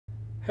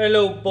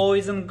Hello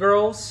boys and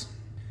girls.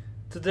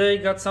 Today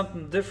got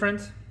something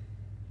different.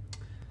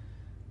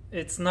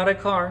 It's not a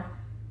car,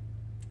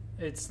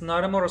 it's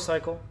not a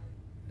motorcycle,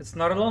 it's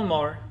not a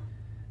lawnmower,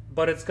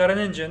 but it's got an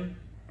engine.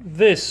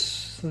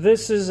 This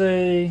is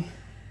a...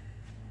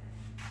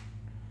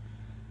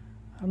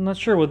 I'm not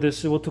sure what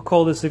to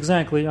call this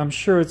exactly. I'm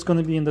sure it's going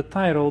to be in the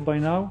title by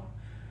now,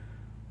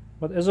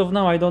 but as of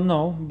now I don't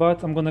know,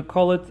 but I'm going to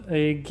call it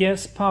a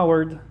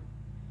gas-powered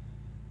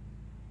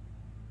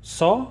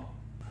saw.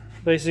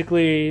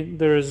 Basically,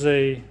 there's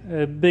a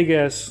big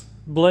ass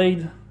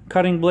blade,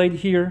 cutting blade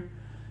here,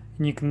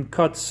 and you can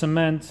cut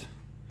cement.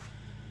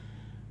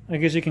 I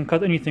guess you can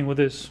cut anything with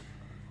this.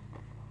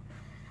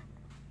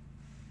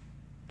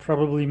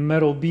 Probably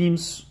metal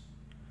beams.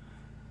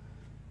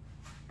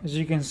 As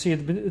you can see,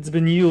 it's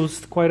been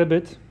used quite a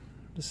bit.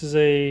 This is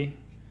a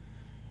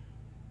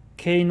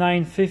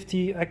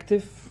K950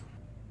 Active,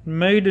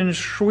 made in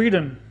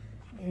Sweden.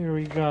 Here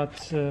we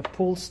got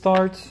pull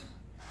start.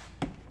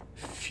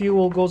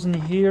 Fuel goes in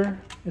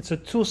here. It's a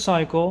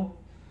 2-cycle,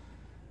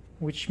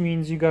 which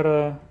means you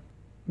gotta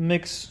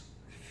mix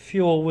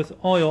fuel with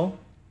oil.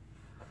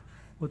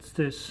 What's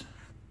this?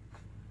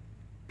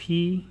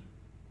 P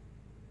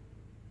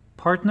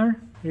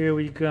partner. Here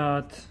we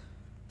got,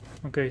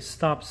 okay,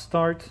 stop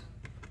start.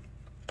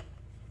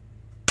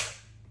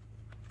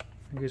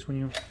 I guess when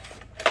you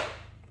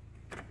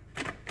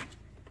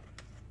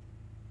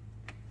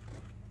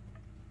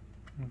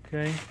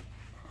okay,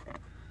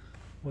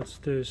 what's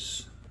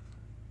this?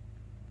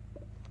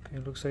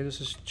 It looks like this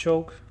is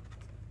choke.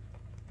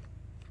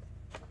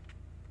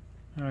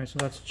 Alright, so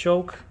that's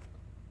choke.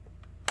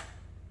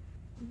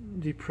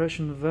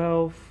 Depression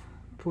valve,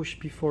 push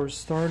before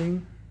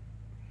starting.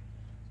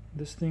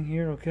 This thing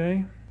here,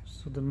 okay.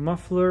 So the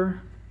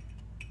muffler.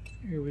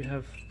 Here we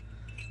have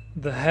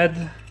the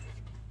head.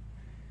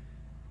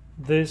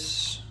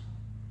 This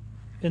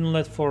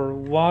inlet for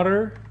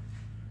water.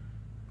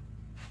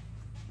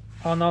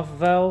 On-off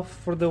valve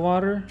for the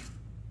water.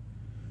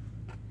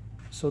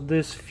 So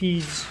this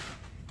feeds,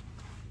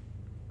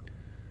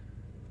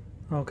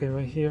 okay,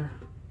 right here.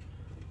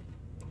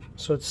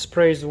 So it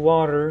sprays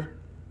water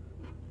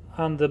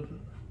on the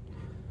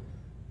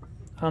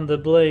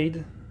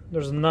blade.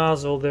 There's a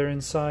nozzle there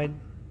inside.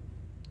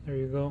 There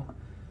you go.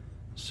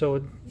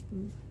 So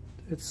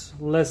it's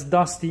less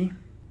dusty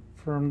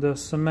from the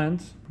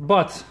cement.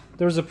 But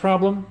there's a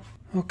problem.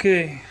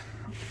 Okay,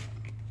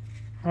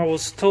 I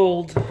was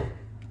told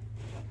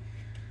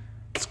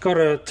it's got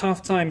a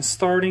tough time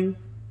starting,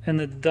 and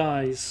it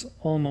dies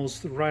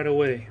almost right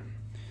away.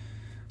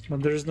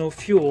 But there's no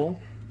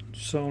fuel,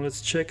 so let's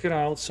check it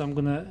out. So I'm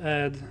gonna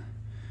add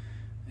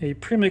a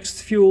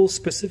premixed fuel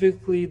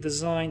specifically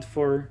designed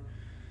for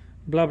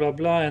blah blah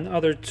blah and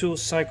other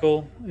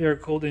 2-cycle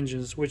air-cooled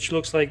engines, which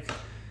looks like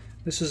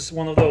this is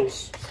one of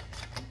those.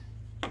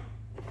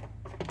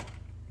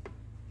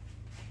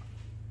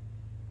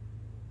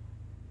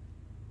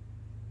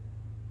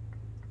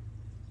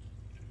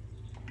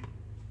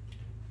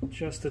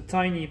 Just a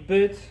tiny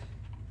bit.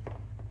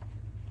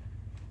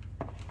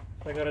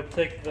 I gotta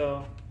take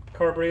the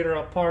carburetor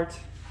apart.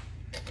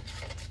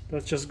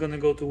 That's just gonna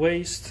go to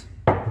waste.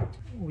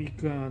 We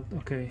got,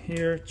 okay,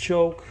 here,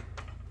 choke.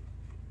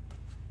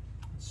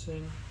 Let's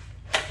see.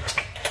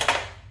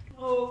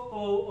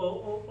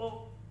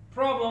 Oh,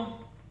 problem.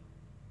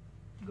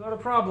 Got a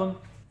problem.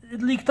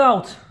 It leaked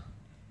out.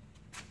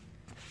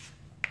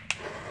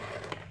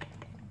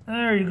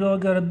 There you go, I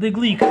got a big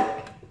leak.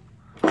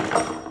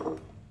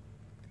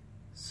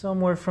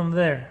 Somewhere from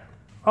there.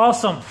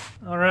 Awesome.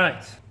 All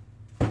right.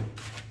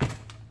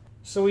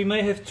 So we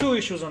may have 2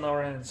 issues on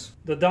our hands.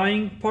 The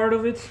dying part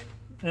of it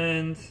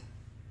and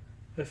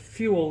a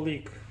fuel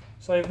leak.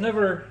 So I've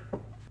never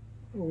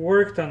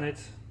worked on it,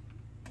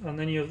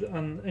 on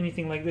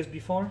anything like this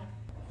before.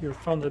 You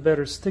found a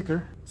better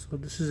sticker. So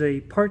this is a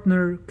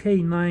Partner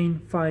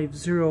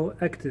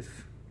K950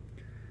 Active,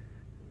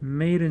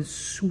 made in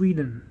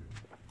Sweden.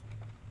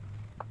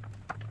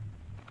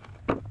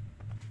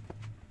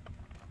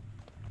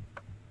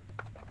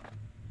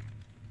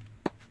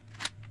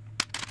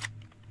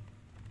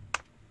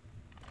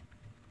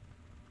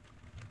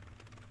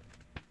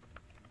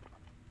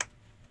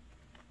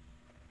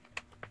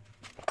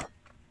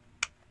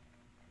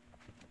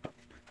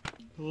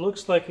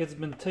 Looks like it's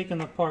been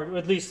taken apart, or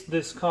at least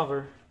this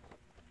cover.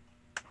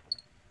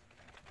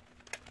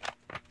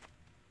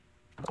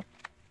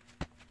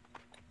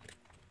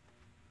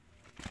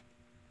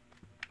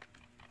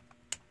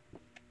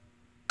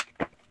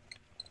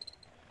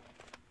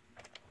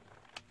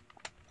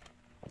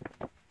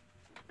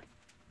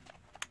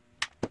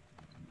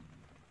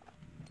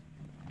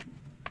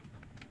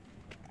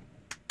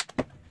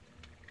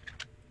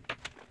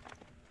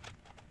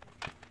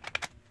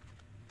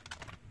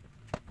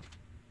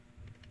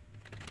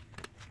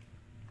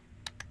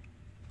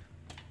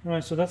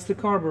 Alright, so that's the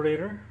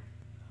carburetor.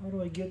 How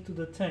do I get to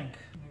the tank?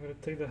 I gotta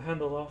take the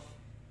handle off.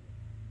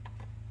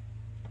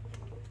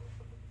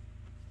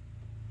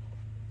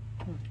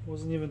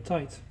 Wasn't even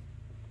tight.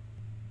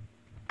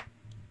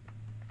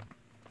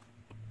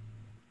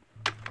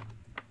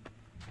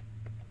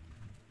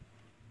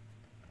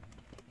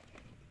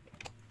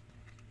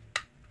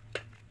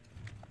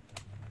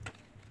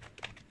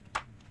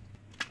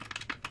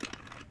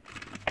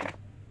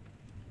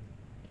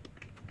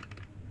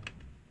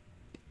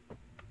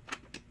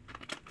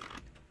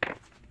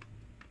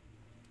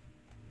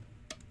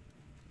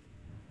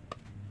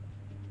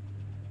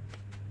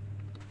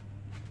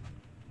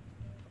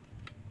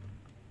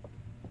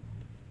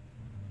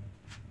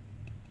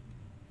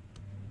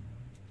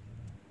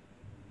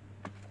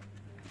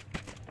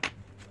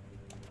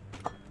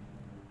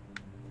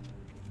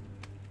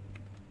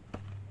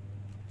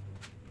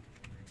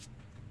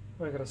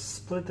 I gotta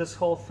split this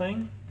whole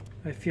thing.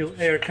 I feel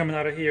air coming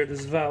out of here,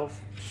 this valve.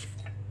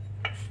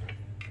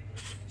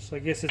 So I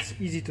guess it's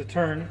easy to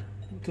turn,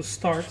 to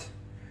start.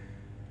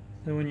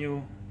 Then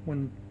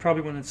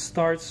when it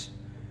starts,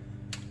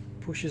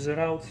 pushes it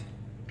out,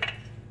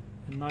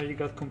 and now you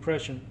got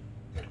compression.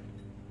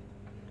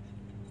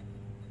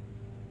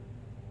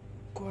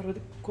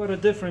 Quite a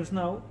difference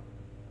now.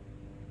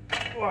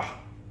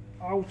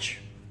 Ouch.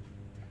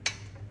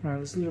 Alright,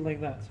 let's leave it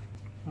like that.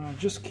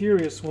 Just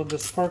curious what the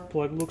spark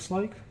plug looks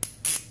like.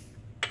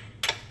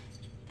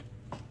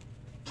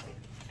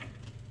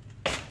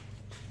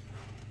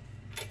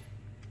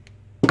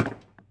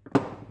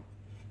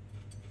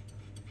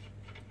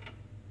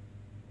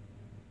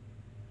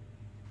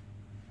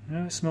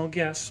 Yeah, I smell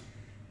gas.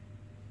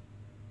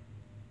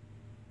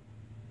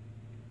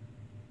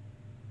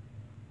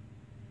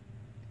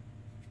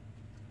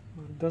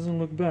 Well, it doesn't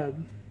look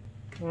bad.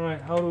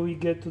 Alright, how do we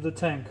get to the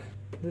tank?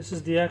 This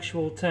is the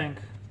actual tank.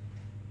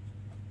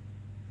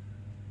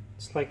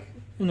 It's like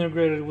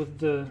integrated with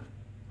the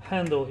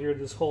handle here,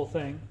 this whole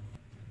thing.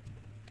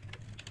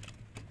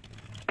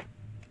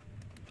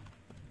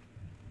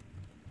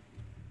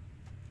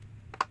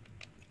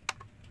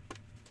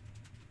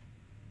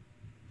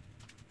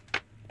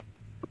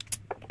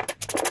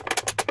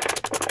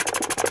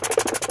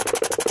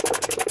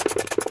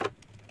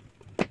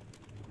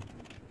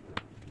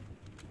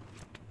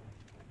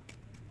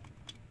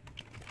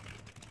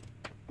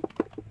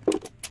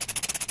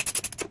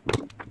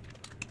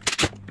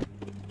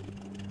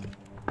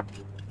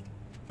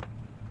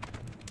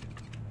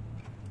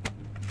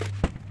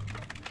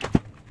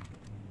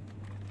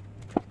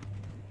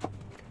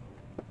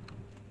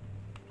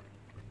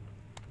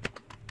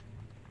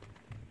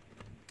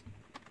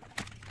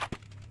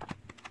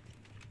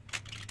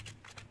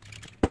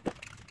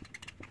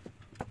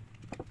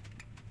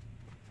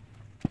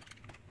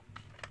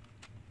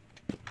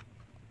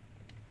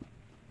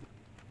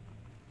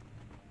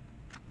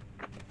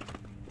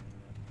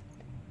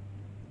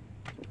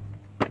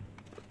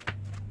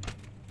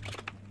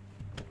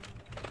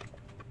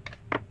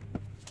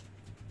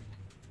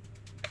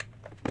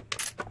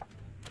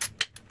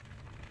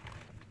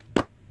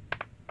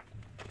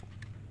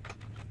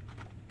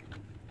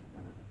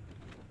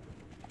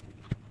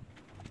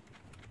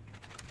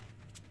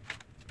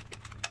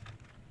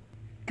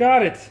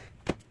 Got it!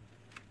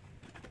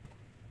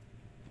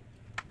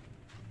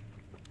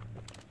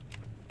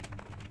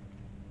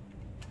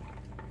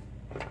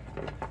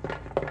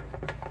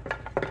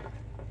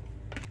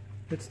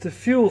 It's the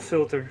fuel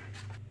filter.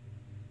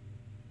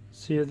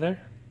 See it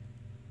there?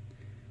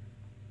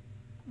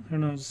 I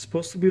don't know, it's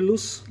supposed to be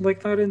loose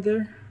like that in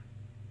there.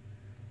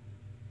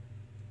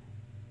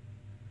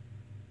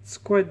 It's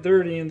quite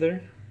dirty in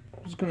there.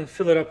 I'm just gonna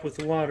fill it up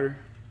with water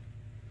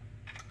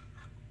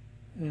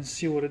and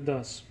see what it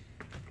does.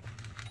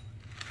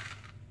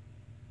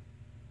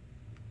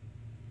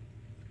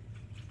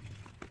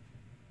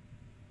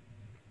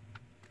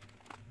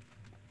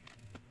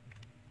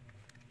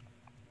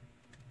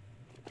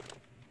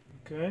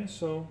 Okay,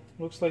 so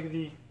looks like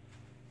the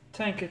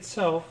tank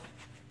itself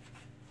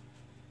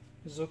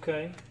is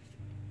okay.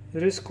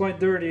 It is quite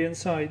dirty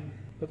inside,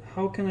 but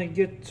how can I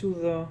get to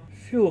the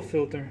fuel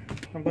filter?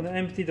 I'm gonna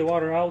empty the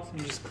water out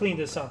and just clean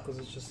this up because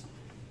it's just,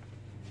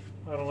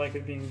 I don't like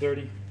it being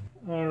dirty.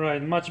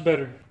 Alright, much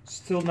better.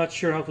 Still not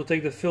sure how to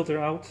take the filter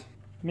out.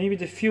 Maybe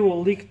the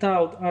fuel leaked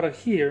out of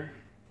here.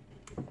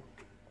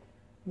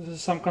 This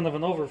is some kind of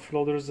an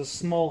overflow. There's a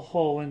small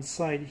hole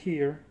inside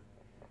here,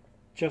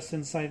 just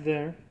inside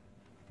there.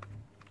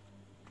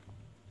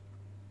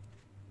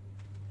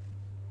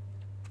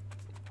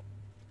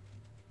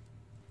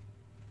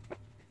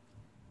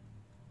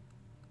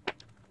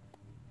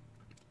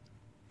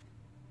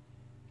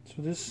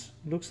 So this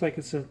looks like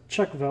it's a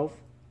check valve.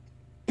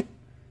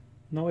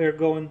 No air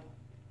going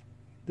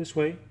this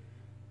way,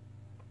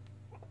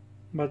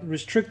 but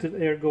restricted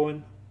air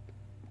going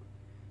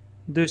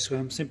this way.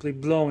 I'm simply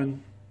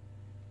blowing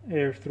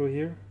air through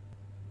here.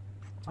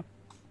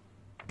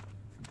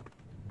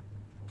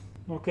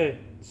 Okay,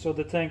 so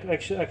the tank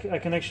actually, I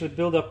can actually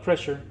build up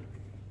pressure.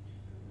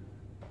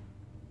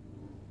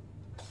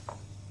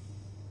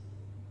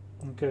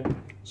 Okay,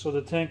 so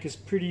the tank is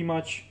pretty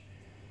much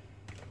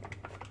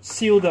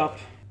sealed up.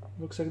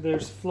 Looks like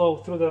there's flow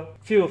through the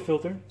fuel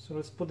filter. So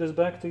let's put this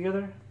back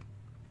together.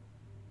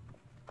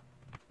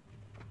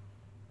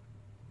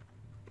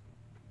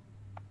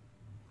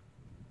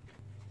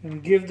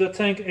 And give the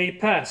tank a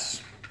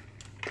pass.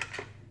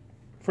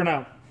 For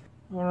now.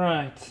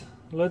 Alright,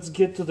 let's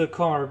get to the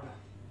carb.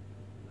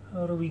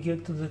 How do we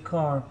get to the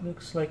carb?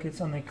 Looks like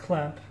it's on a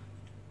clamp.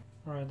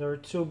 Alright, there are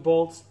two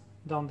bolts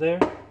down there.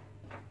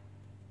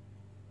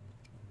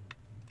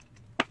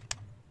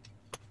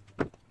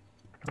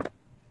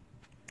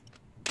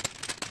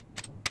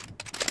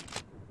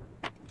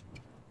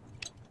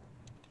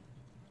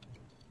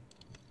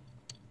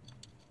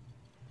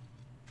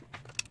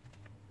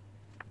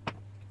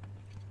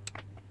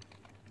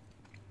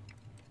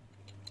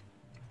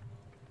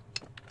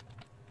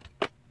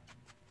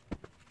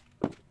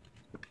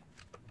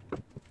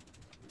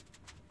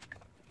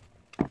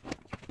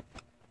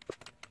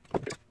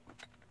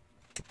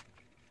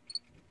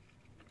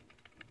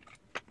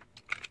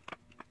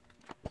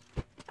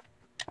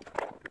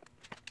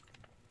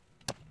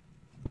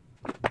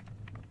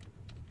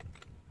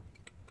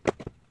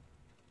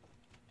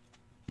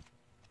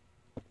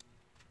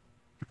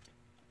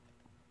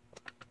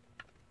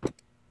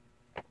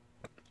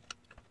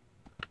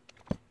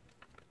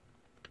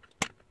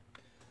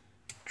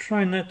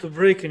 Try not to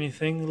break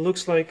anything. It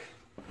looks like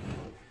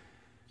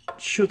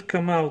it should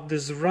come out.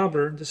 This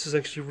rubber, this is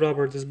actually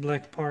rubber, this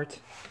black part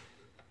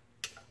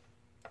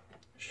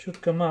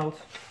should come out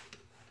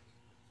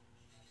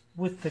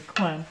with the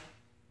clamp.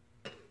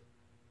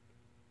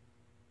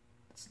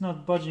 It's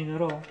not budging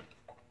at all.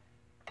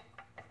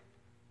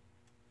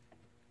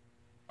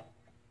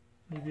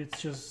 Maybe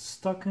it's just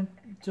stuck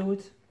into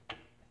it.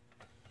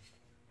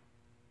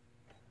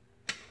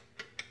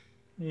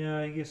 Yeah,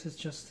 I guess it's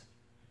just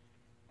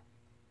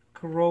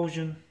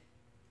corrosion.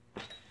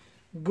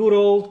 Good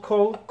old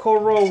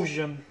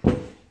corrosion.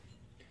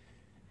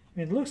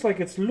 It looks like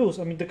it's loose.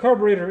 I mean, the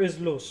carburetor is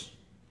loose.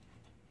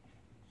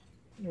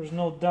 There's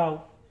no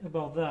doubt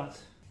about that.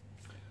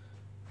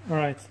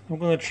 Alright, I'm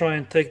gonna try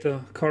and take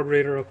the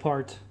carburetor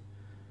apart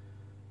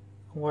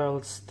while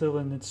it's still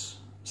in its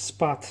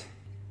spot.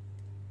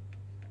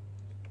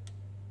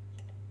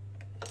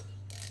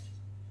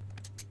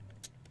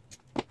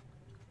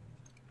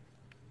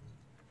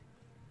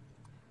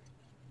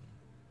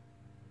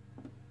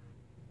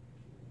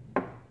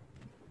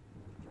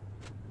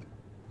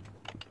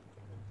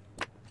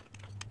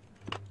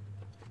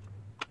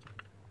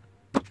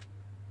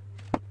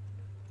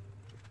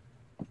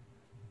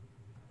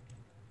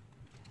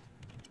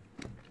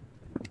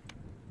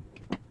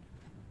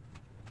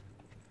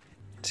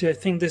 See, I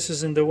think this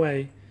is in the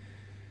way,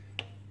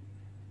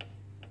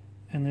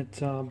 and it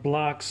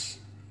blocks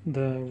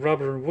the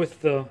rubber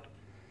with the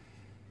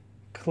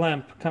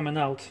clamp coming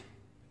out.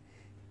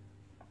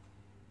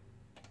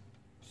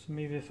 So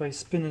maybe if I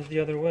spin it the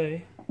other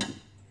way,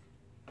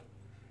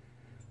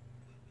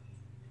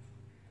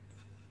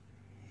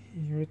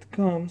 here it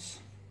comes.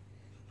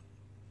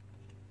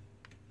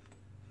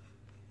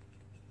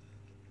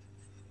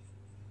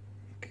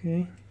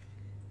 Okay.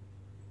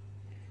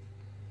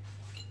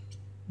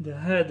 The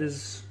head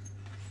is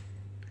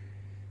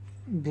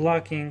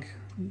blocking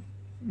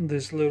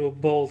this little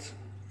bolt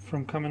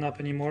from coming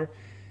up anymore.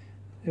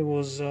 It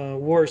was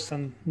worse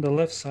on the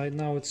left side.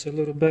 Now it's a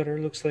little better.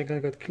 Looks like I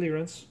got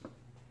clearance.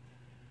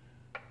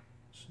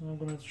 So I'm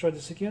going to try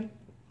this again.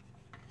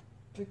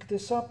 Pick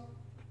this up.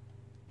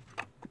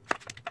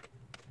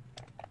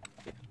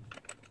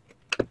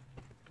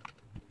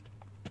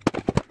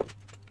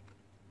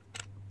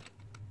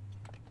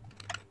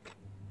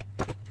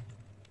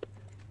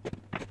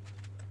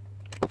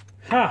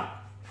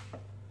 Ha!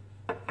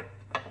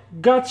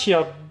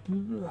 Gotcha!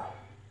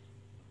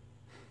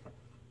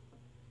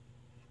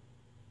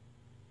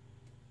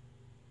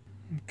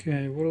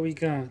 Okay, what do we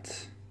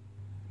got?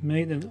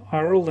 Made in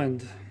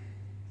Ireland.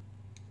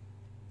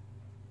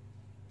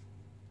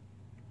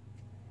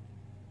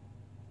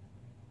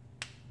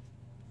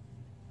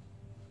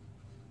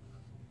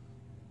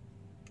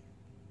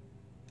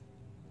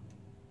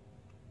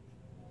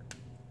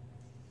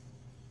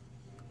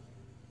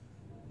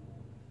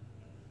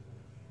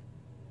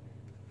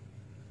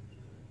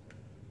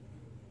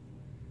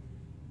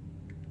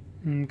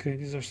 Okay,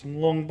 these are some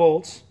long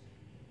bolts.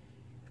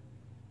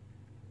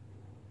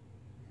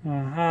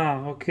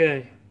 Aha,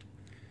 okay.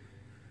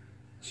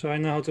 So I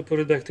know how to put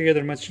it back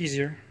together much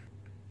easier.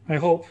 I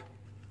hope.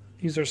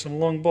 These are some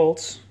long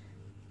bolts.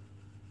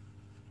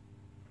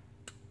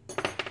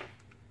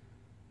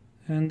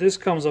 And this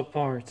comes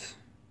apart.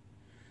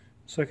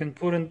 So I can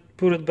put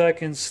it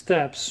back in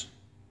steps.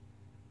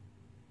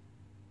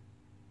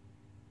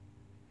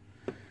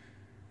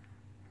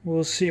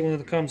 We'll see when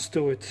it comes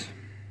to it.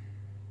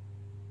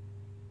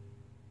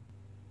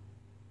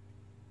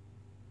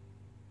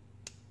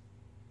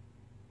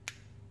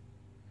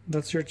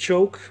 That's your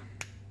choke.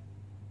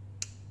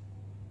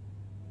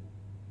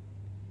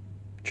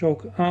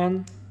 Choke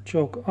on,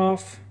 choke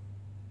off.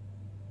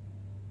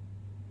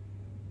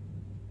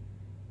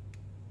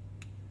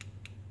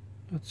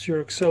 That's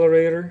your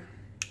accelerator.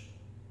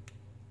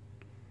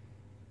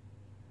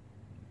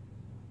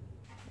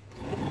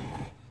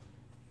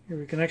 Here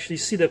we can actually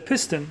see the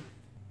piston.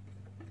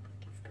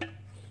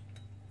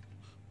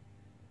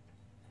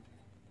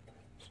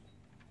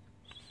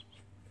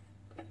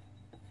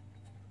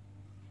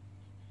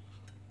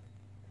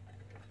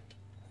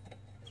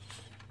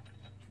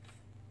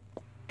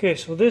 Okay,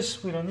 so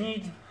this we don't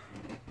need.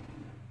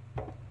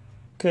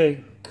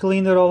 Okay,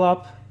 clean it all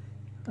up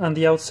on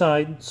the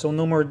outside so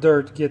no more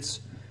dirt gets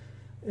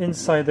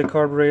inside the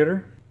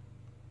carburetor.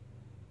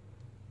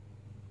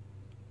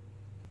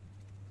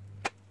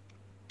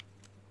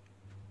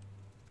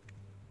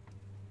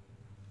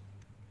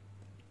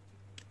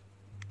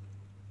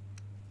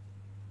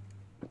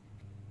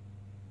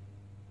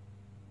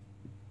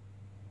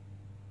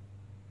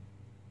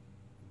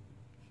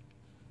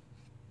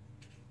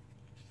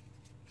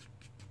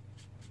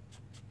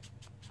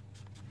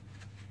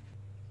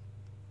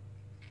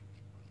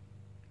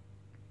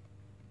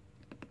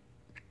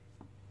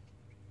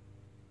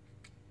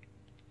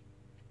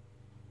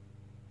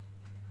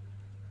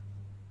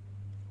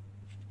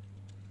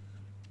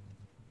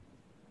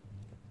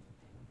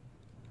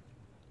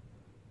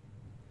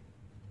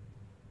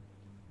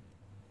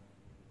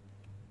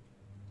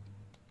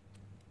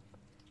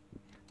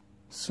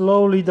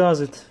 Slowly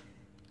does it.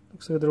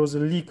 Looks like there was a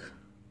leak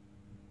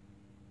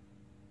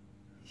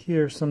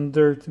here. Some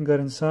dirt got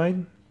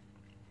inside,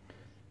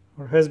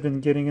 or has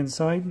been getting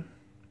inside.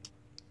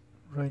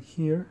 Right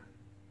here.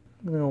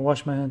 I'm gonna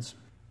wash my hands.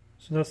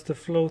 So that's the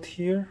float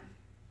here.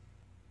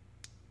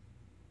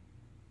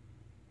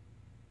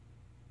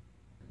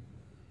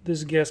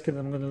 This gasket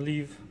I'm gonna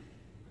leave.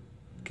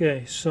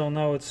 Okay, so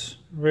now it's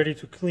ready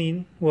to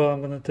clean. Well,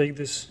 I'm gonna take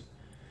this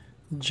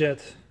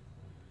jet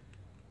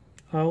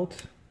out.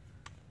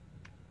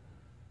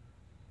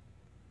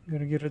 I'm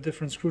gonna get a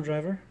different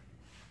screwdriver.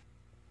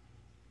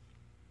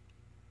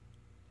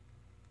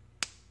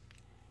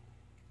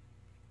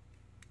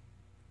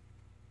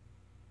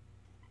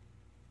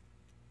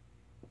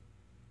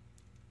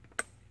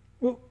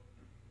 Oh,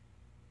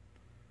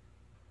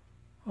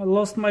 I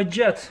lost my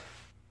jet.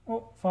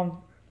 Oh,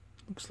 found.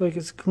 Looks like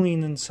it's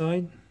clean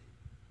inside.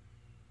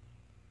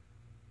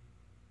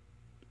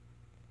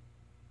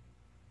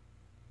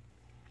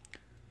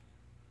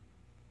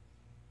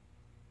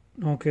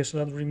 Okay,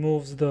 so that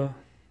removes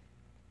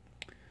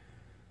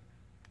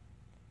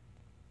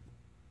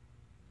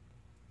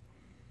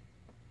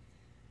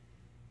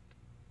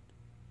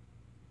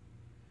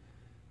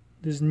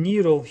this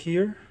needle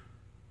here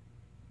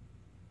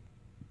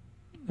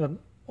that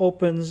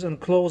opens and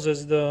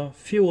closes the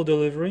fuel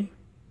delivery.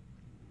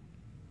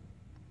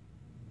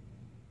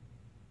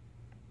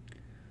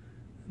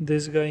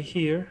 This guy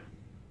here.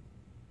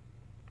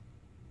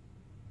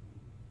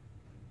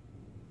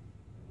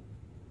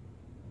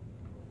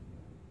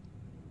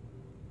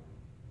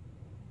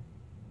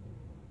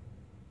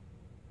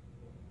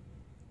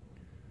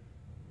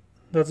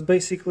 That's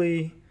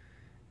basically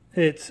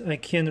it. I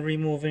can't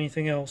remove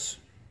anything else.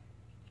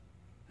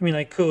 I mean,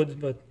 I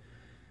could, but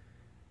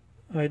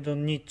I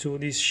don't need to.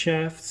 These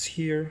shafts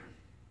here.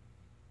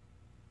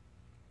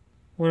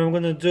 What I'm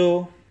gonna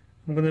do,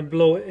 I'm gonna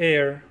blow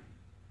air.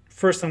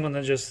 First, I'm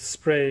gonna just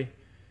spray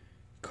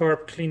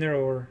carb cleaner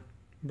or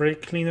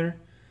brake cleaner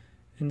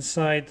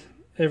inside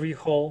every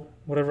hole,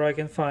 whatever I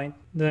can find.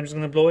 Then I'm just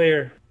gonna blow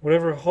air.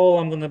 Whatever hole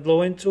I'm gonna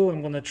blow into,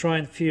 I'm gonna try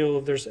and feel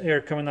if there's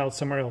air coming out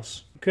somewhere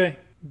else. Okay,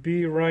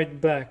 be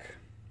right back.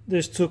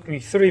 This took me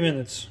 3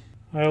 minutes.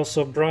 I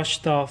also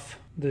brushed off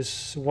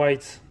this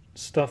white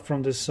stuff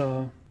from this,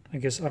 I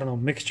guess, I don't know,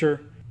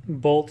 mixture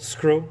bolt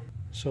screw.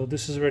 So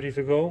this is ready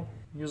to go.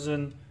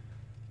 Using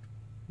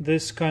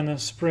this kind of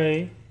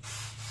spray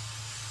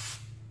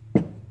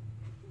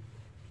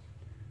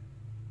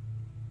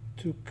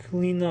to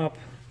clean up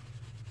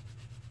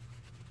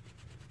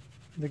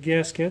the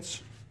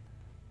gaskets.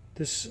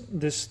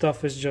 This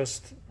stuff is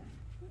just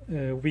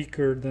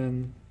weaker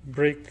than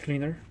brake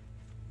cleaner.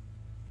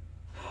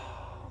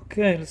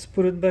 Okay, let's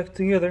put it back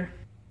together.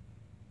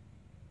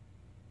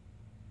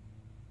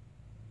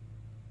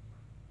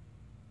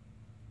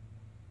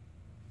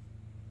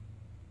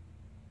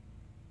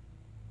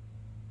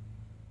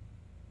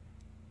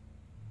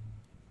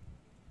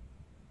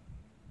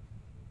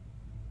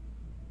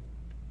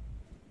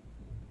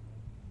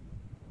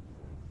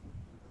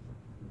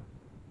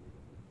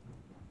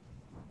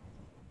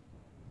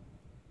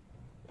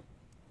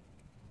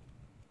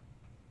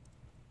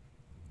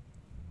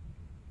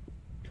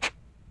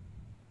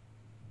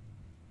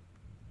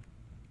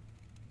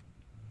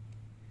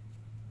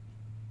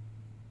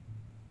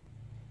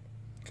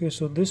 Okay,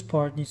 so this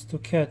part needs to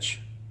catch.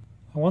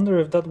 I wonder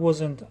if that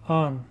wasn't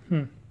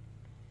on.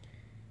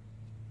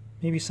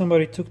 Maybe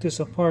somebody took this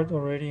apart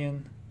already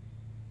and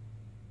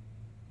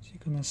so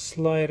you're gonna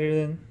slide it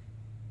in.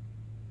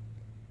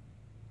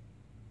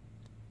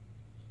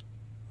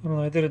 I don't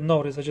know, I didn't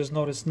notice, I just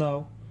noticed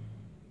now.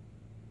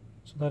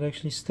 So that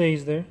actually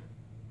stays there.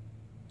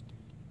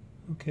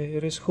 Okay,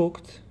 it is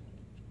hooked.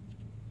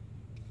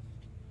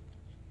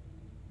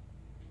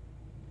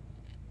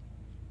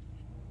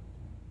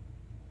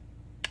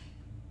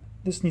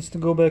 This needs to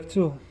go back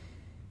too.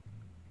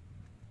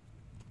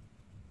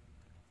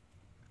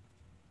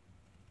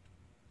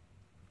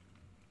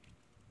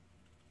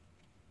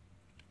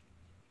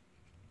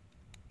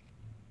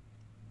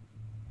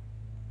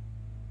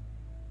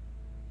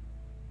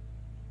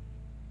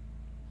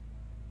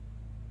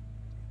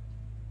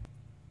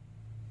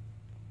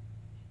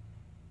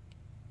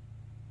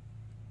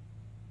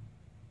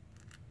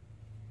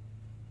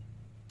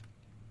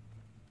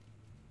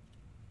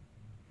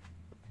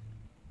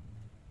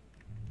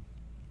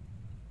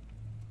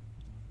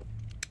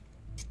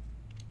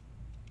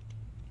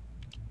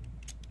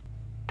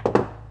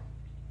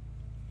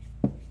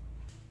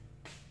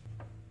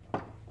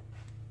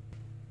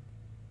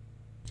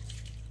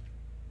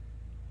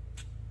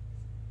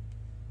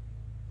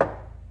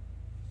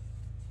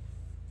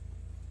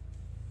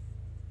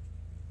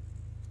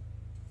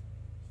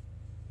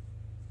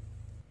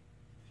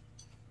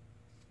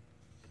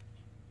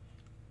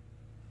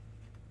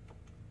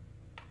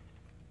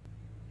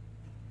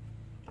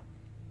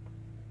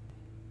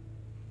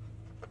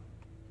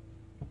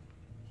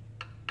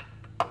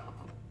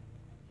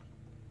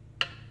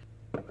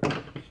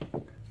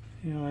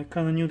 Yeah, I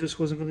kind of knew this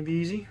wasn't going to be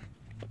easy.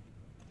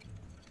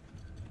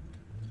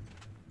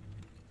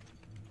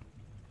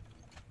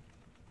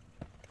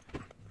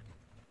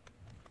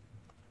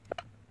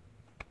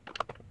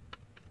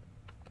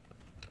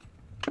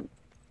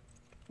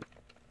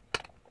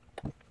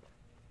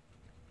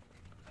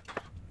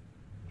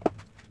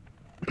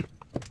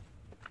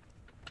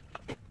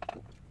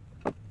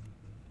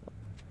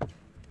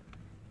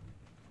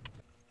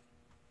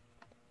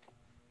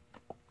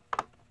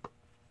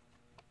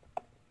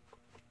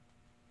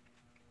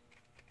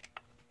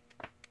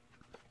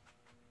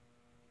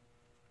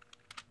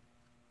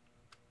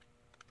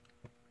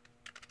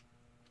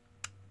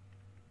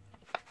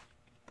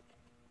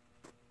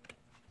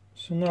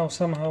 So now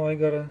somehow I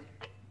gotta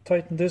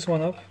tighten this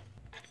one up.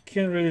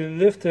 Can't really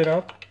lift it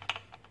up.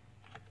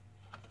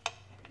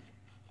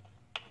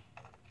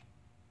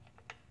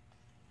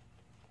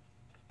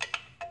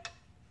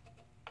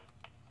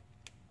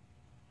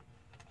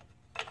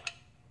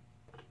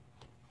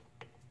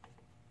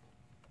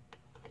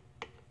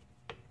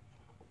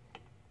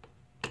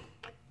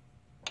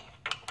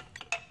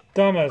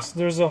 Dumbass,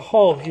 there's a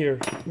hole here,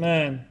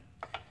 man.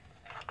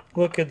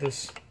 Look at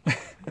this.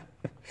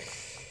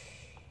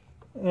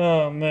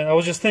 Oh man, I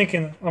was just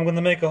thinking I'm gonna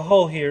make a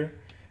hole here,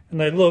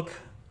 and I look,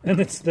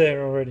 and it's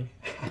there already.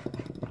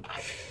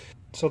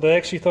 So they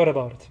actually thought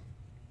about it.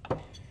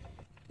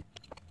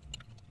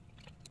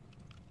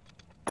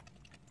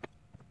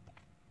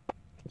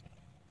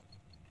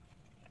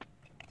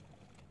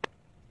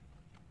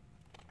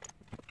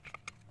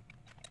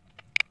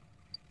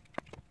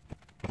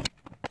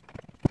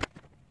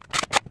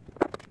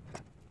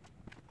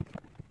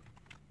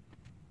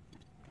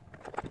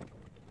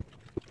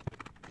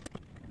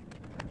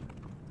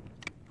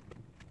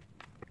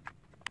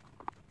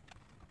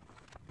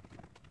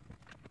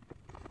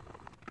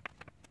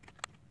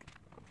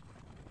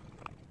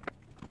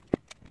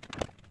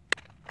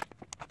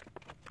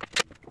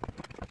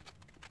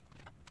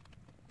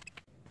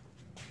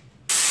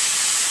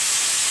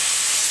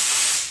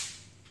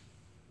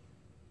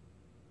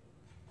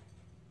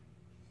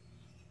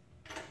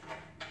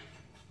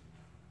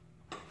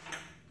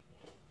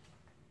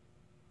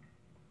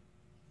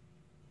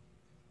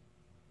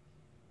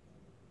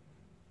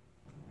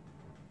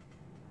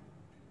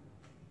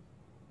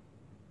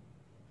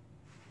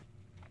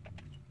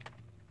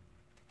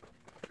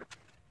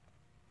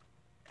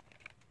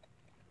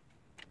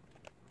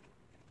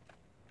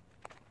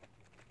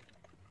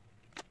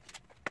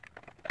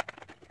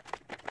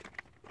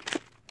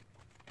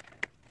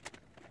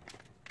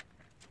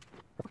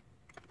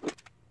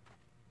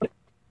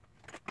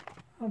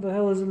 How the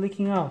hell is it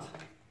leaking out?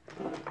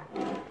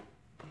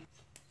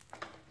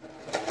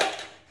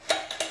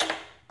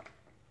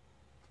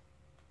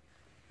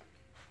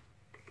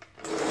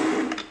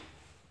 I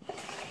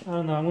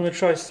don't know, I'm gonna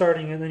try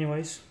starting it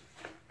anyways.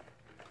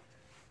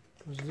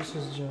 Because this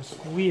is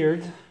just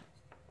weird.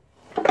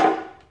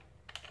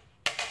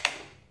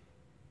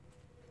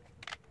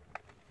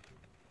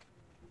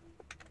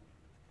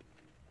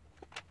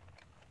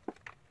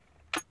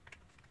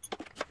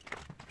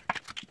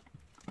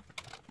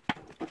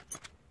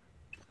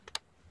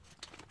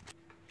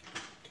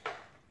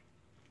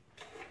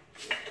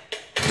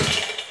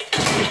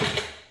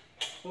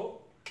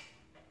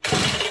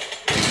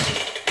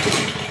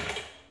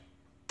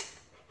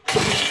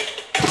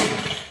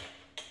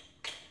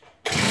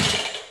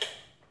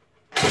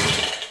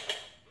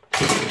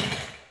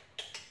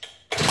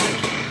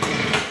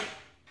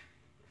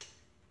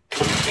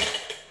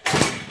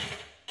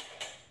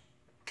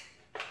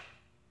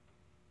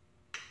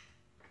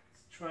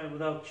 Try it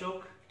without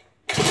choke.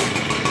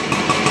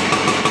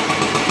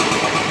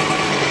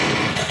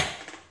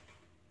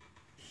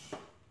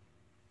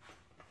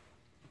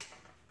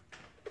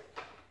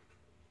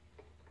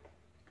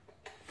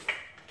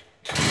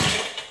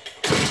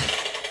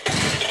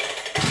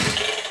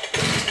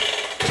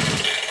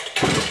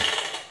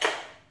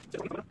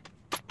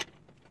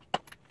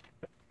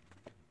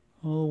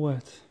 All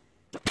wet.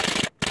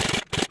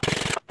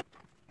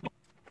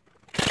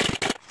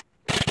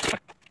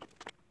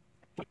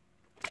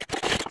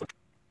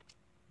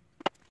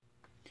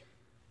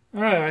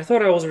 Alright, I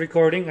thought I was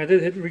recording. I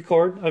did hit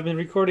record. I've been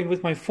recording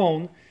with my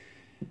phone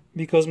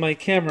because my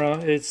camera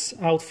is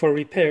out for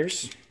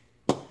repairs.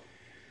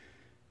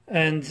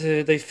 And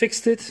they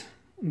fixed it.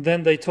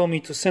 Then they told me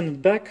to send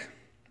it back.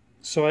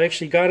 So I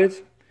actually got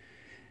it.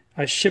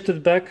 I shipped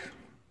it back.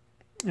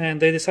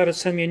 And they decided to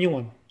send me a new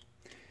one.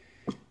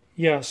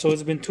 Yeah, so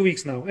it's been 2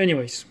 weeks now.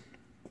 Anyways,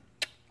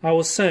 I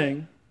was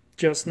saying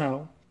just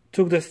now,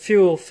 took the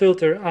fuel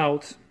filter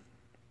out.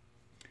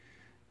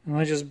 And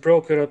I just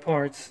broke it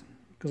apart.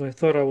 Because I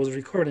thought I was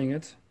recording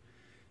it.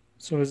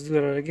 So let's do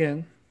that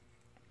again.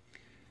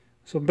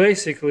 So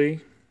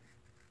basically,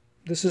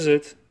 this is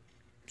it.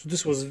 So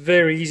this was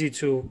very easy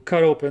to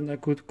cut open. I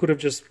could have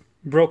just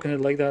broken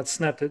it like that,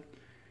 snapped it.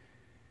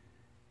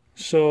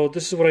 So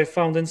this is what I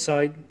found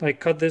inside. I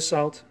cut this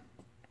out.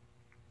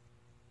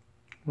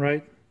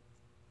 Right?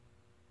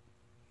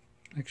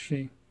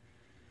 Actually,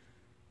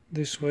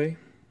 this way.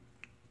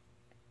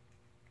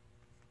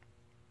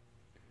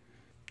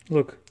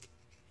 Look.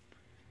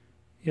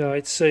 Yeah,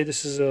 I'd say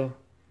this is a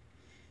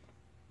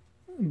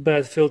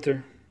bad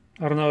filter.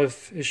 I don't know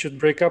if it should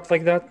break up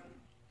like that.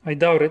 I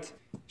doubt it.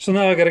 So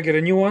now I gotta get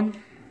a new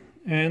one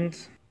and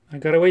I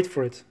gotta wait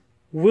for it.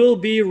 We'll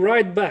be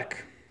right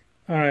back.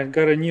 Alright,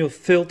 got a new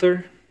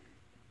filter.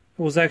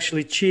 It was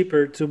actually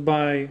cheaper to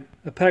buy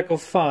a pack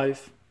of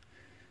 5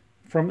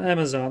 from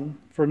Amazon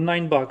for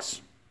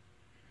 $9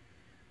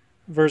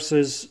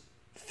 versus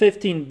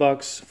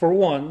 $15 for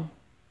one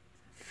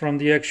from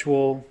the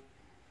actual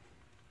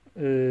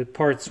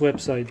parts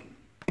website.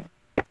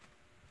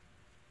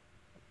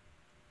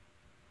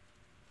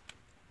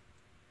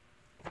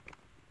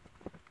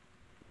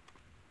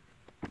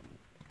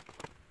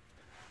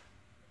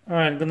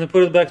 Alright, I'm gonna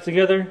put it back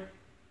together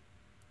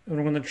and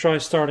we're gonna try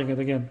starting it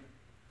again.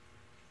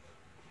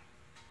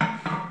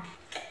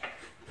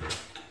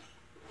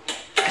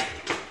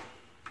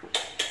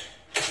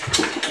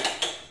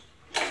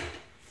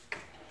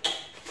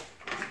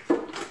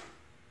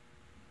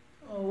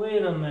 Oh,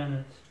 wait a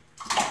minute.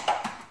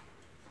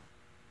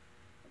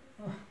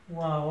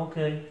 Wow,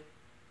 okay.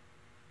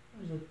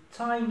 There's a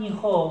tiny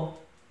hole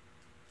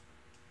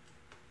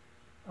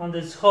on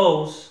this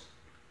hose.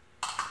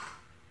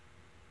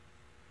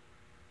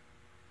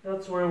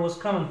 That's where it was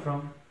coming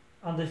from.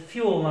 On the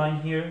fuel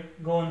line here,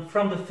 going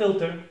from the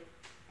filter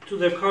to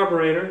the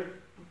carburetor.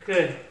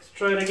 Okay, let's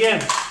try it again.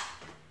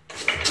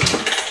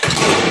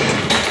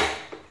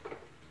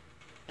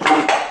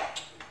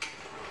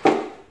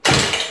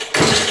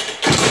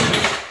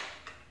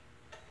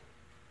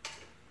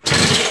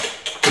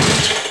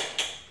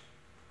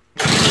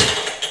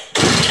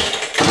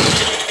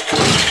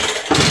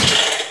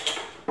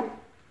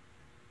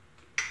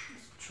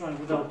 Let's try it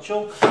without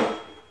choke.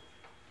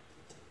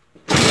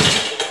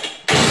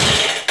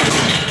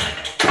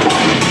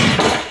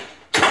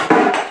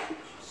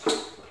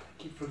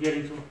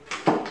 Forgetting to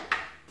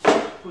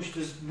push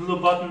this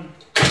blue button.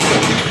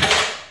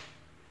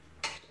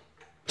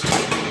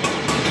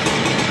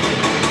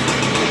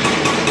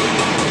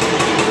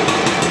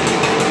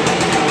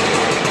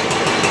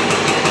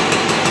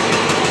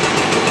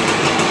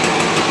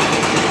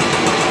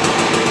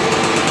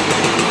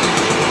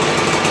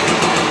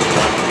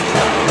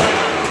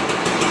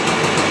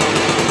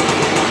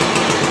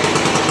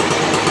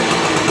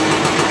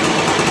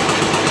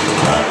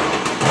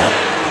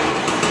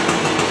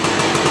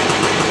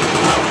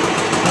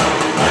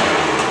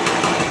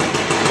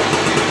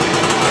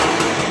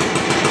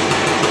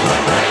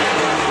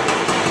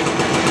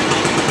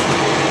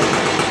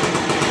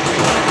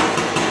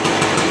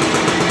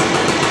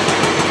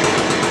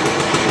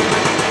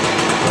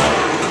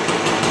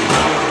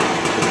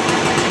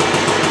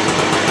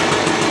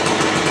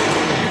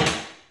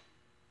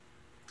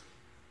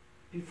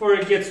 Before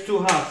it gets too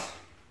hot.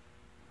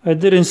 I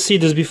didn't see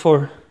this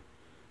before.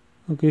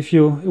 Okay, it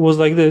was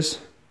like this.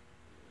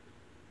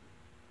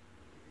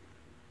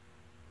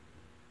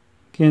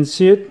 Can't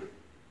see it?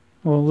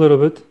 Well, a little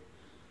bit.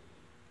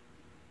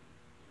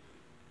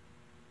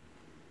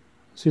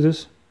 See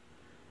this?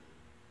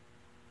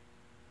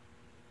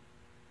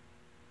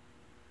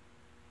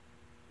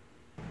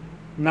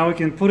 Now we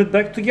can put it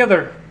back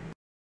together.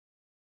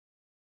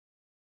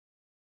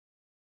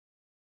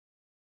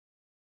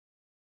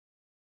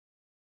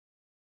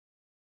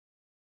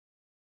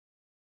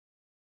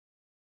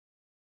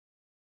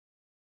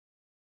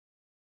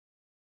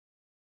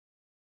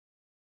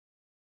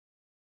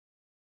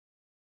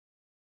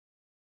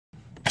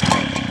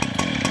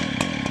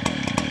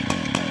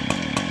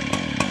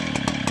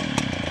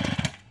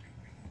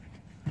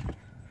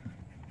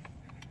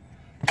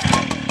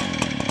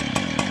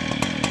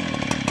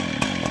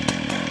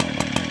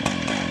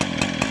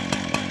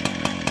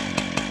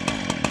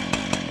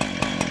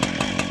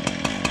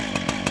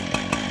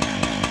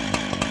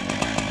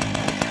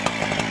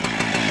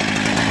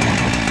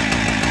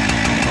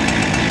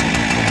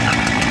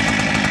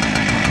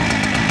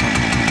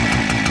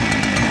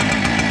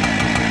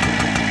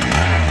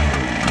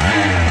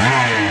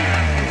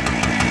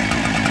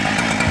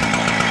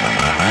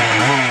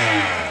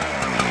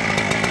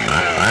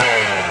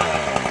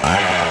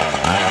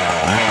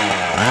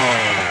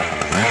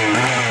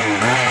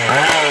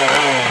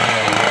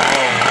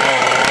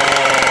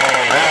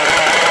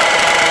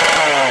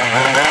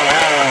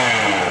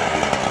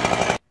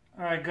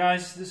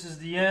 Guys, this is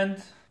the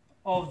end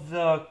of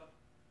the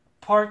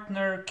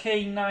Partner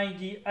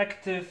K950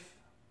 Active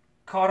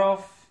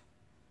cutoff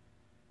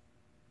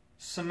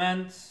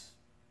cement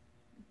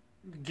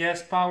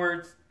gas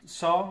powered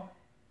saw.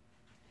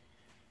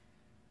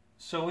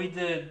 So we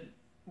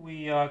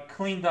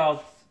cleaned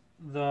out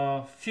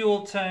the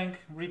fuel tank,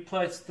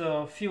 replaced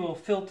the fuel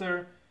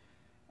filter,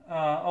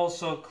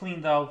 also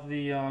cleaned out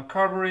the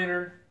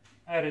carburetor,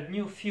 added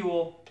new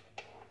fuel,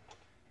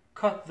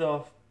 cut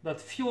that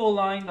fuel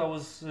line that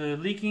was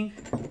leaking,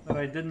 that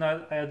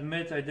I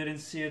admit I didn't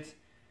see it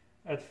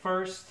at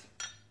first.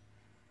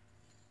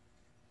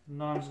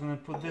 Now I'm just going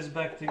to put this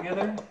back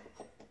together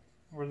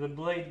where the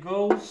blade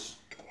goes.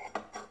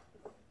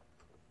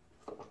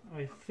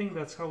 I think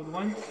that's how it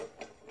went.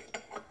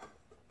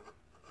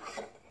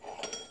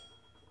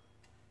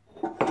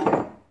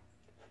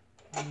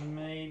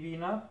 Maybe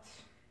not.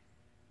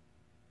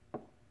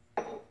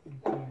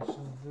 Okay,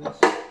 so this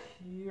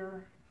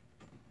here.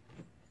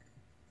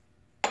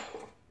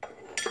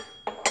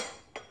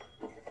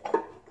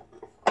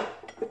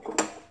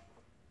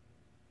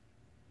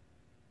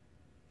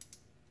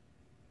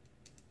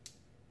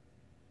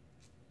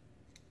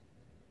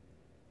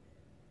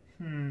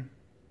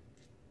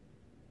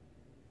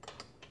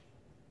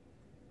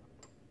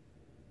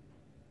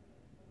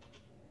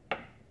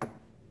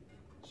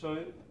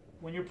 So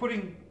when you're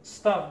putting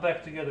stuff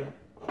back together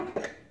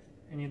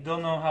and you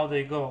don't know how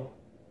they go,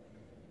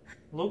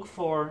 look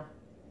for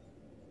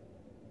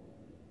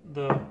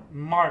the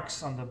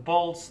marks on the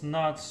bolts,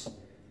 nuts,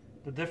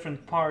 the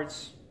different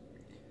parts.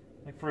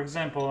 Like for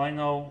example, I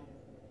know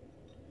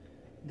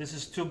this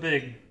is too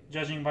big.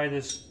 Judging by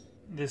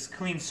this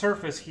clean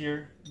surface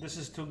here, this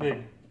is too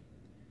big.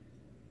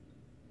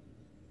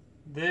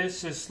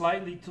 This is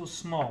slightly too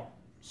small.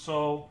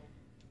 So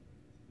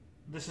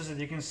this is it.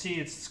 You can see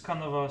it's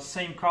kind of a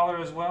same color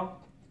as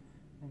well.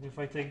 And if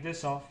I take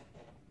this off,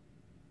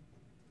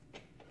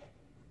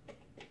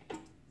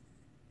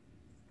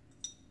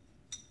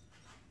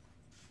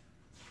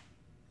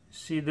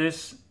 see,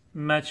 this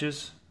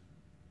matches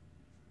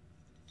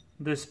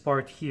this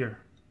part here.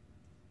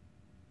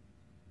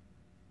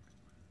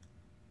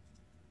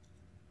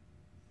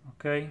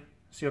 Okay,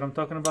 see what I'm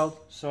talking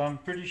about? So I'm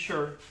pretty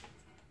sure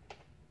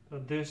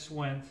that this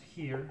went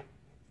here.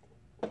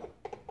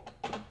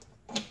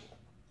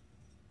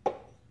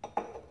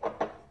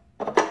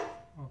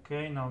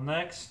 Okay, now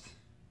next.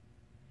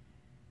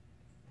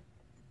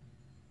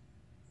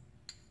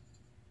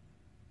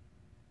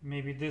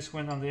 Maybe this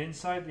went on the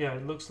inside. Yeah,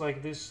 it looks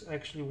like this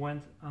actually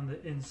went on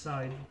the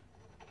inside.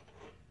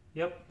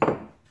 Yep.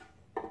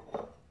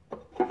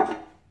 You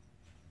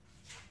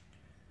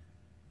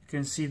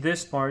can see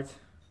this part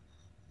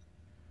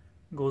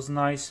goes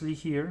nicely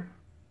here.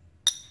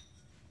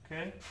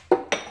 Okay.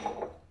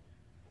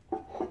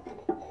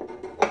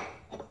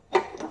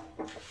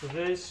 So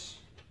this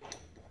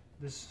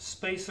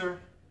spacer,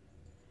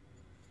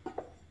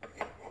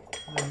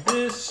 and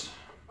this,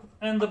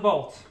 and the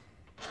bolt.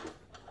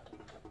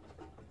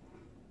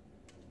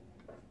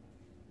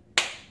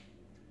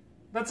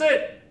 That's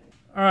it!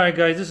 Alright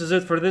guys, this is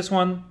it for this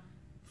one.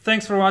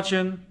 Thanks for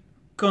watching.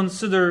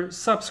 Consider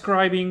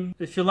subscribing.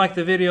 If you like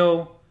the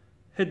video,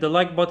 hit the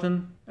like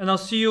button, and I'll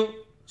see you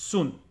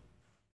soon.